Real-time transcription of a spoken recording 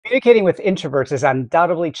Communicating with introverts is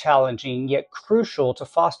undoubtedly challenging, yet crucial to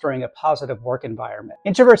fostering a positive work environment.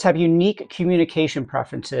 Introverts have unique communication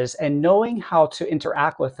preferences, and knowing how to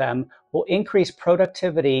interact with them will increase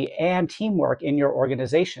productivity and teamwork in your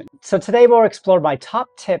organization. So today we'll explore my top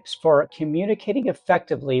tips for communicating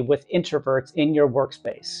effectively with introverts in your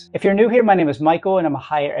workspace. If you're new here, my name is Michael, and I'm a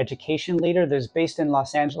higher education leader that is based in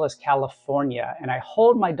Los Angeles, California, and I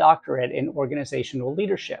hold my doctorate in organizational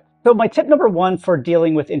leadership. So my tip number one for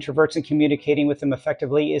dealing with introverts and communicating with them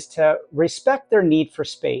effectively is to respect their need for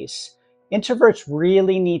space. Introverts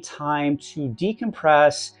really need time to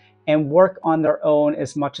decompress and work on their own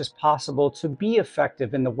as much as possible to be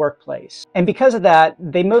effective in the workplace. And because of that,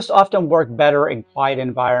 they most often work better in quiet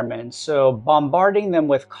environments. So bombarding them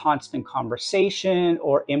with constant conversation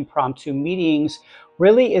or impromptu meetings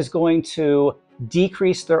really is going to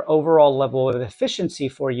decrease their overall level of efficiency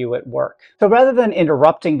for you at work. So rather than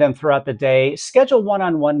interrupting them throughout the day, schedule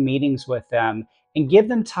one-on-one meetings with them and give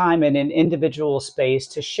them time in an individual space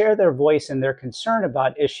to share their voice and their concern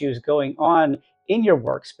about issues going on in your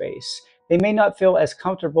workspace. They may not feel as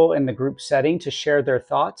comfortable in the group setting to share their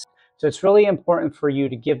thoughts, so it's really important for you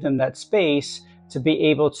to give them that space to be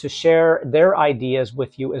able to share their ideas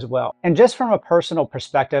with you as well. And just from a personal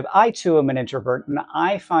perspective, I too am an introvert, and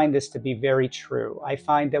I find this to be very true. I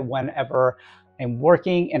find that whenever I'm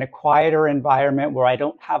working in a quieter environment where I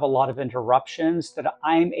don't have a lot of interruptions, that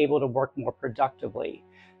I'm able to work more productively.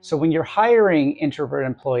 So when you're hiring introvert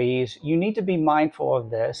employees, you need to be mindful of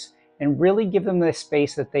this and really give them the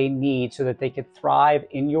space that they need so that they can thrive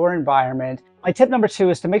in your environment. My tip number two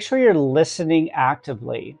is to make sure you're listening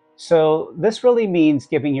actively. So this really means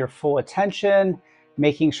giving your full attention,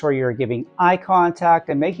 making sure you're giving eye contact,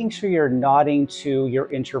 and making sure you're nodding to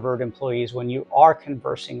your introvert employees when you are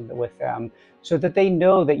conversing with them so that they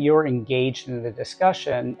know that you're engaged in the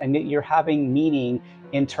discussion and that you're having meaning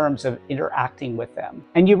in terms of interacting with them.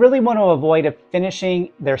 And you really want to avoid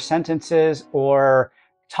finishing their sentences or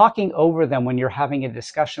talking over them when you're having a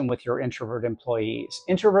discussion with your introvert employees.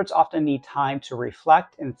 Introverts often need time to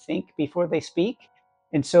reflect and think before they speak.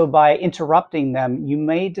 And so by interrupting them, you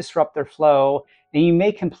may disrupt their flow and you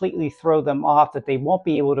may completely throw them off that they won't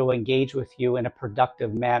be able to engage with you in a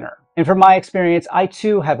productive manner. And from my experience, I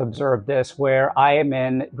too have observed this where I am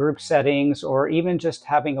in group settings or even just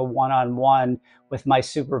having a one-on-one with my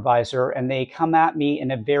supervisor, and they come at me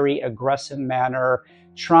in a very aggressive manner,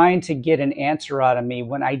 trying to get an answer out of me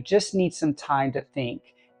when I just need some time to think.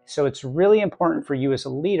 So it's really important for you as a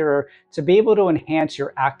leader to be able to enhance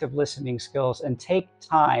your active listening skills and take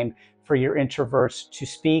time for your introverts to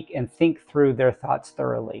speak and think through their thoughts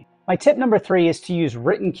thoroughly. My tip number three is to use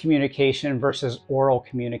written communication versus oral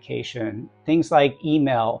communication. Things like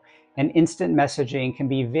email and instant messaging can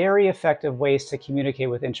be very effective ways to communicate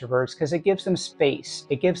with introverts because it gives them space.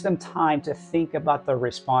 It gives them time to think about the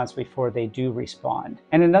response before they do respond.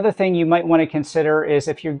 And another thing you might want to consider is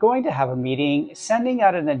if you're going to have a meeting, sending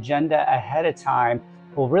out an agenda ahead of time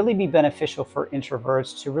will really be beneficial for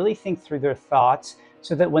introverts to really think through their thoughts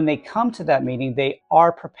so that when they come to that meeting, they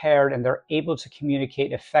are prepared and they're able to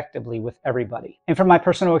communicate effectively with everybody. And from my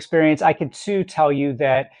personal experience, I can too tell you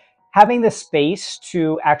that having the space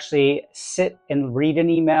to actually sit and read an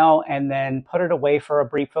email and then put it away for a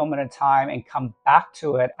brief moment of time and come back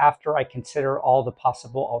to it after I consider all the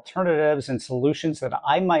possible alternatives and solutions that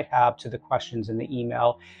I might have to the questions in the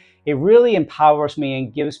email, it really empowers me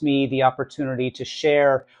and gives me the opportunity to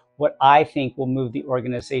share what I think will move the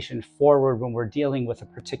organization forward when we're dealing with a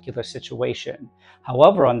particular situation.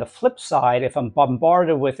 However, on the flip side, if I'm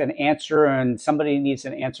bombarded with an answer and somebody needs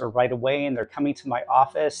an answer right away and they're coming to my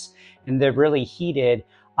office and they're really heated,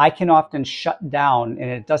 I can often shut down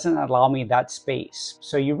and it doesn't allow me that space.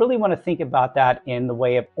 So you really want to think about that in the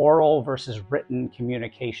way of oral versus written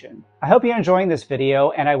communication. I hope you're enjoying this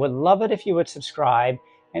video, and I would love it if you would subscribe.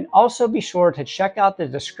 And also be sure to check out the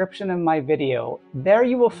description of my video. There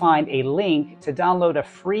you will find a link to download a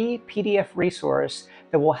free PDF resource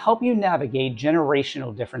that will help you navigate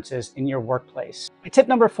generational differences in your workplace. My tip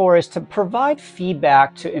number four is to provide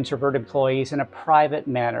feedback to introvert employees in a private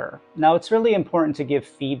manner. Now, it's really important to give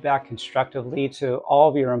feedback constructively to all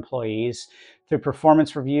of your employees through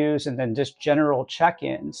performance reviews and then just general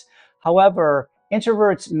check-ins. However,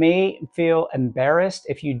 introverts may feel embarrassed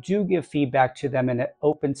if you do give feedback to them in an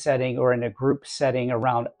open setting or in a group setting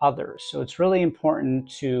around others. So it's really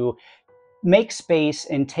important to make space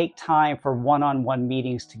and take time for one-on-one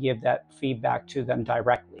meetings to give that feedback to them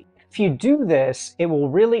directly. If you do this, it will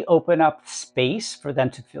really open up space for them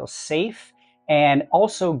to feel safe and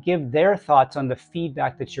also give their thoughts on the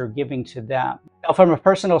feedback that you're giving to them. Now, from a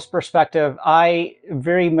personal perspective, I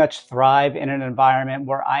very much thrive in an environment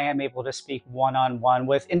where I am able to speak one-on-one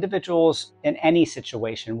with individuals in any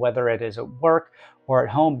situation, whether it is at work or at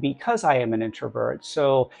home, because I am an introvert.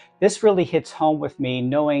 So this really hits home with me,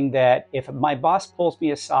 knowing that if my boss pulls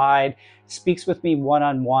me aside, speaks with me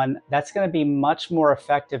one-on-one, that's going to be much more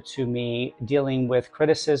effective to me dealing with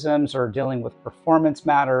criticisms or dealing with performance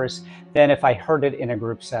matters than if I heard it in a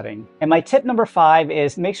group setting. And my tip number 5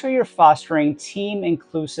 is make sure you're fostering team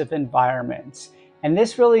inclusive environments. And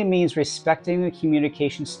this really means respecting the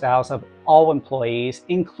communication styles of all employees,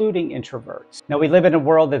 including introverts. Now, we live in a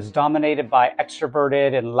world that's dominated by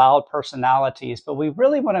extroverted and loud personalities, but we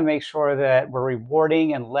really want to make sure that we're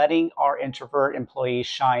rewarding and letting our introvert employees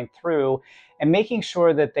shine through and making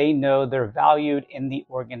sure that they know they're valued in the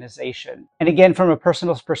organization. And again, from a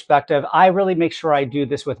personal perspective, I really make sure I do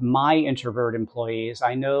this with my introvert employees.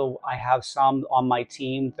 I know I have some on my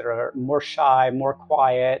team that are more shy, more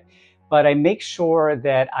quiet, but I make sure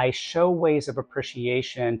that I show ways of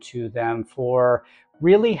appreciation to them for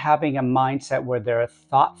really having a mindset where they're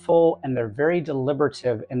thoughtful and they're very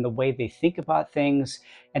deliberative in the way they think about things,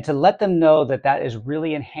 and to let them know that that is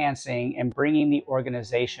really enhancing and bringing the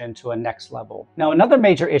organization to a next level. Now, another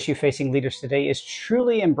major issue facing leaders today is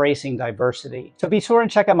truly embracing diversity. So be sure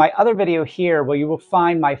and check out my other video here where you will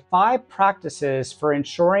find my 5 practices for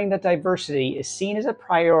ensuring that diversity is seen as a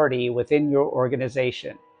priority within your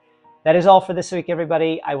organization. That is all for this week,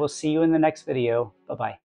 everybody. I will see you in the next video. Bye-bye.